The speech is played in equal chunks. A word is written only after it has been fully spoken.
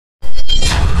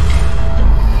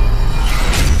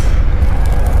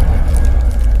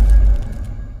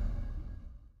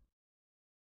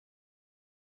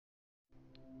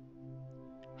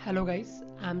Hello guys,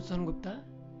 I am Son Gupta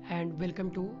and welcome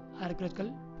to Archaeological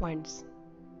Points.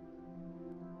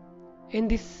 In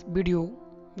this video,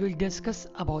 we will discuss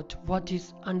about what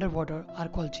is underwater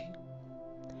archaeology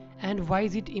and why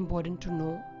is it important to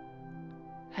know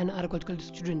an archaeological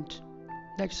student.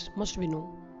 That's must we know.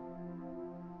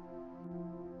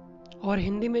 और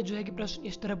हिंदी में जो है कि प्रश्न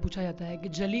इस तरह पूछा जाता है कि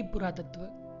जलीय पुरातत्व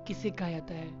किसे कहा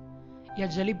जाता है या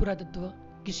जलीय पुरातत्व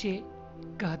किसे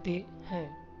कहते हैं.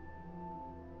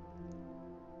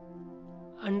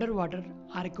 Underwater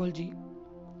archaeology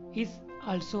is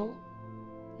also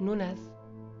known as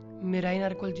marine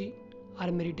archaeology or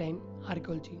maritime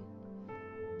archaeology.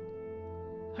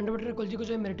 Underwater archaeology को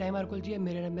जो है मैरीटाइम आर्कियोलॉजी या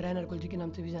मेराइन आर्कियोलॉजी के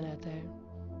नाम से भी जाना जाता है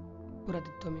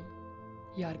पुरातत्व में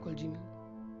या आर्कियोलॉजी में.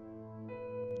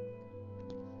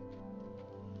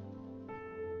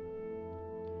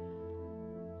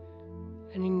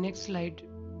 And in next slide,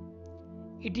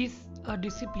 it is a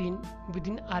discipline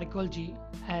within archaeology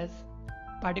as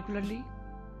particularly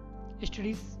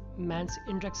studies man's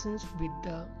interactions with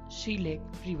the sea, lake,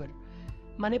 river.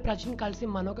 माने प्राचीन काल से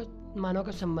मानव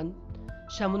का संबंध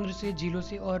समुद्र से, झीलों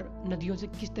से और नदियों से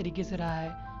किस तरीके से रहा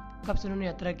है, कब से उन्होंने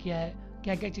यात्रा किया है,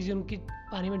 क्या क्या चीज़ें उनके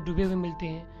पानी में डूबे हुए मिलते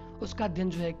हैं, उसका अध्ययन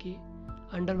जो है कि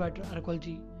अंडर वाटर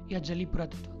आर्कियोलॉजी या जलीय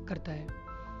पुरातत्व करता है.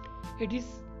 It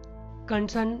is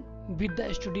concern with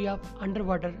the study of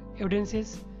underwater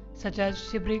evidences such as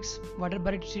shipwrecks,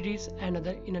 water-buried cities and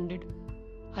other inundated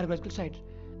archaeological sites.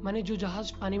 माने जो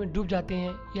जहाज पानी में डूब जाते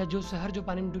हैं या जो शहर जो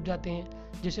पानी में डूब जाते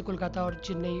हैं जैसे कोलकाता और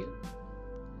चेन्नई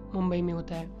मुंबई में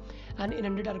होता है. एंड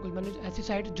इनंडेड आर्कियोलॉजी माने ऐसी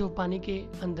साइट जो पानी के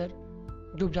अंदर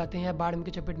डूब जाते हैं या बाढ़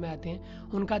के चपेट में आते हैं,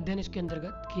 उनका अध्ययन इसके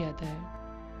अंतर्गत किया जाता है.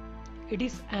 It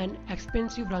is an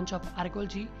expensive branch of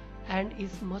archaeology and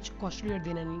is much costlier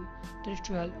than any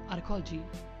terrestrial archaeology.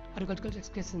 Archaeological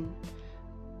एक्सकेशन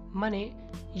माने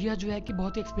यह जो है कि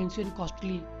बहुत ही एक्सपेंसिव एंड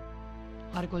कॉस्टली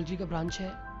आर्कियोलॉजी का ब्रांच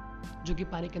है जो कि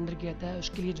पानी के अंदर किया जाता है.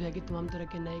 उसके लिए जो है कि तमाम तरह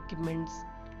के नए इक्विपमेंट्स,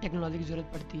 टेक्नोलॉजी की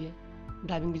ज़रूरत पड़ती है,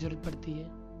 डाइविंग की ज़रूरत पड़ती है.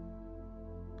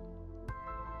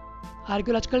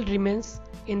 आर्कियोलॉजिकल रिमेन्स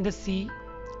इन द सी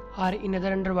और in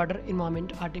other under water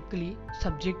environment are typically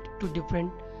subject to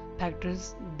different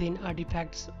factors then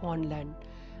artefacts on land.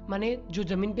 माने जो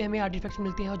ज़मीन पे हमें आर्टिफैक्ट्स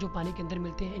मिलते हैं और जो पानी के अंदर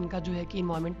मिलते हैं, इनका जो है कि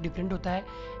इन्वायरमेंट डिफरेंट होता है,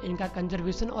 इनका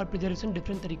कंजर्वेशन और प्रिजर्वेशन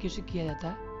डिफरेंट तरीके से किया जाता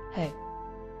है.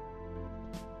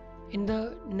 In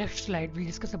the next slide we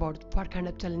discuss about what kind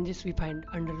of challenges we find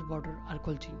under water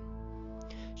archaeology.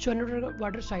 So under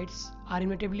water sites are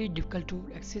इनविटेबली difficult to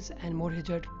access and more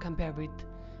hazard compare with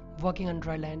working on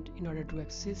dry land. In order to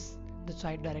access the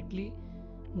site directly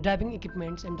diving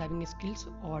equipments and diving skills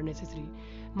और necessary.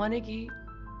 माने कि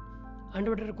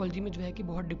underwater archaeology में जो है कि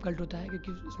बहुत difficult होता है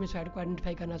क्योंकि उसमें साइट को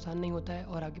आइडेंटिफाई करना आसान नहीं होता है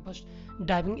और आपके पास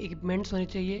डाइविंग इक्विपमेंट्स होने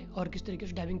चाहिए और किस तरीके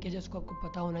से डाइविंग किया जाए उसको आपको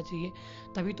पता होना चाहिए,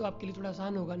 तभी तो आपके लिए थोड़ा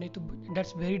आसान होगा, नहीं तो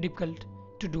that's very difficult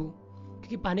to do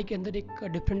क्योंकि पानी के अंदर एक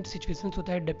डिफरेंट सिचुएशंस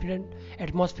होता है, डिफरेंट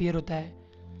एटमॉस्फेयर होता है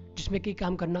जिसमें कि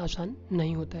काम करना आसान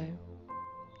नहीं होता है.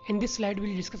 In this slide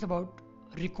will discuss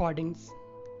about recordings,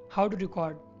 how to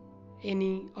record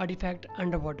any artefact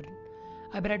under water.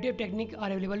 A variety of techniques are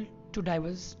available to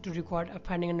divers to record a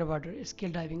finding underwater.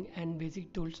 Scale diving and basic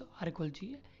tools archaeology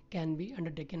can be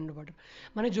undertaken underwater.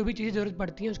 माने जो भी चीज़ें ज़रूरत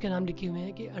पड़ती हैं उसके नाम लिखे हुए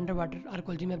हैं कि अंडरवाटर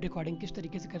आर्कियोलॉजी में आप रिकॉर्डिंग किस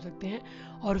तरीके से कर सकते हैं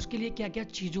और उसके लिए क्या क्या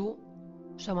चीज़ों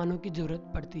सामानों की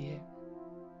ज़रूरत पड़ती है.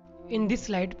 In this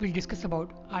slide will discuss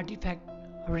about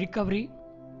artefact recovery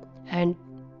and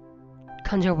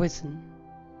conservation.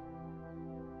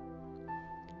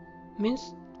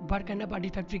 Means what kind of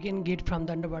artifact we can get from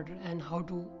the underwater and how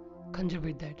to conserve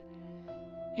that.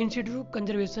 In situ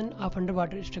conservation of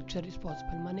underwater structure is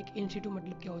possible. माने कि in situ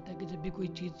मतलब क्या होता है कि जब भी कोई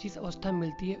चीज़ जिस अवस्था में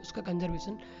मिलती है उसका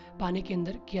कंजर्वेशन पानी के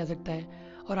अंदर किया सकता है.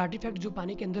 और आर्टिफैक्ट जो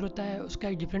पानी के अंदर होता है उसका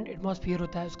एक डिफरेंट एटमॉस्फेयर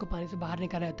होता है, उसको पानी से बाहर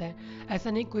निकाला जाता है.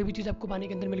 ऐसा नहीं कोई भी चीज़ आपको पानी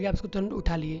के अंदर मिल गया आप उसको तुरंत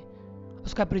उठा लिए,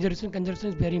 उसका preservation conservation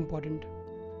is very important.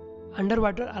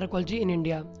 Underwater archaeology in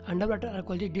India. Underwater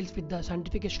archaeology deals with the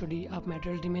scientific study of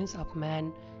material remains of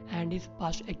man and his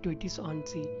past activities on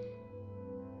sea.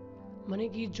 माने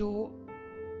कि जो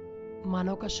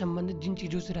मानव का संबंध जिन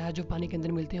चीज़ों से रहा है जो पानी के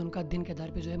अंदर मिलते हैं उनका अध्ययन के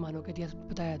आधार पर जो है मानव का इतिहास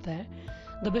बताया जाता है.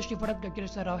 The best effort of Dr.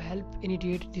 Sarao help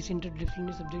initiate this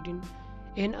interdisciplinary subject in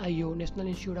NIO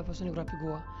National Institute of Oceanography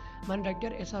Goa. माने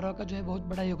डॉक्टर एस आर राव का जो है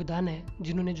बहुत बड़ा योगदान है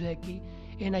जिन्होंने जो है कि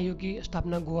NIO की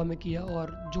स्थापना गोवा में किया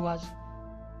और जो आज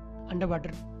अंडर वाटर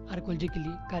आर्कियोलॉजी के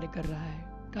लिए कार्य कर रहा है.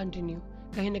 कंटिन्यू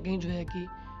कहीं ना कहीं जो है कि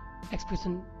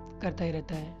एक्सप्रेशन करता ही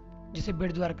रहता है. जैसे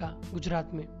बेट द्वारका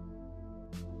गुजरात में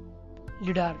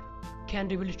lidar can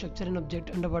reveal structure and object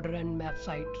under water and map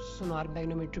site, Sonar,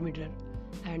 magnetometer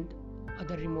and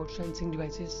other remote sensing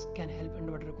devices can help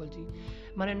underwater archaeology.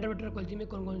 हमारे अंडर वाटर archaeology में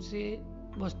कौन कौन से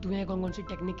वस्तुएं हैं, कौन कौन सी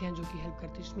टेक्निक हैं जो कि हेल्प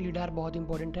करती है. इसमें लिडार बहुत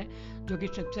इंपॉर्टेंट है, जो कि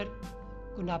स्ट्रक्चर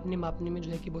को नापने मापने में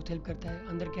जो है कि बहुत हेल्प करता है,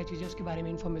 अंदर क्या चीज़ें उसके बारे में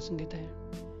इंफॉर्मेशन देता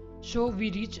है. So we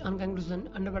reach on conclusion,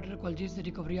 underwater archaeology is the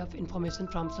recovery of information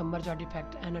from submerged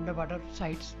artifact and underwater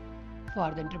sites for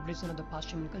the interpretation of the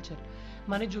past human culture.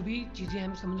 माने जो भी चीज़ें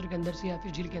हमें समुद्र के अंदर से या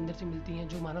फिर झील के अंदर से मिलती हैं,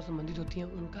 जो मानव संबंधित होती हैं,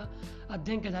 उनका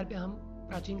अध्ययन के आधार पर हम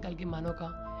प्राचीन काल के मानव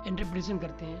का इंटरप्रिटेशन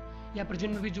करते हैं, या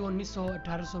प्रेजेंट में भी जो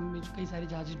 1900-1800 में कई सारी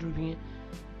जहाज़ें डूबी हैं,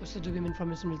 उससे जो भी हमें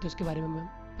इन्फॉर्मेशन मिलती है उसके बारे में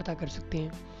हम पता कर सकते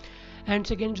हैं. एंड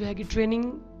सेकेंड जो है कि training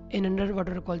in under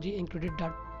water archaeology included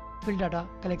field data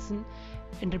collection,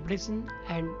 interpretation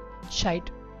and site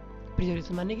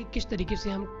preservation. माने कि किस तरीके से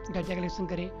हम डाटा कलेक्शन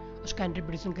करें, उसका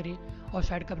इंटरप्रिटेशन करें और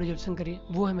साइट का प्रिजर्वेशन करें,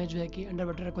 वो हमें जो है कि अंडर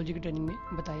वाटर archaeology की ट्रेनिंग में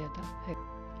बताया जाता है.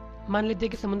 मान लेते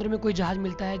हैं कि समुद्र में कोई जहाज़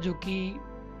मिलता है जो कि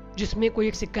जिसमें कोई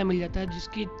एक सिक्का मिल जाता है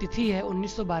जिसकी तिथि है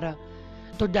 1912,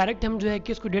 तो डायरेक्ट हम जो है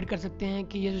कि उसको डेट कर सकते हैं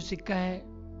कि ये जो सिक्का है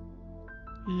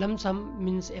लमसम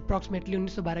मीन्स अप्रॉक्सीमेटली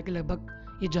 1912 के लगभग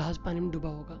ये जहाज़ पानी में डूबा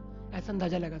होगा, ऐसा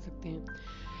अंदाज़ा लगा सकते हैं.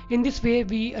 In this way,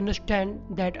 we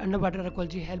understand that underwater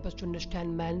archaeology helps us to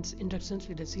understand man's interactions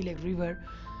with the sea like river,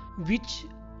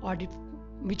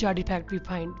 which artifact we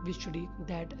find, we study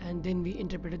that, and then we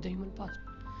interpret the human past.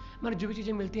 हमारे जो भी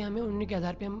चीज़ें मिलती हैं हमें उन्हीं के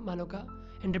आधार पे हम मानव का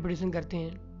इंटरप्रिटेशन करते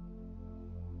हैं.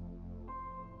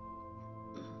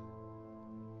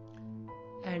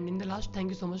 And in the last, thank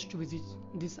you so much to visit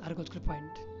this archaeological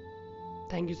point.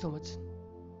 Thank you so much.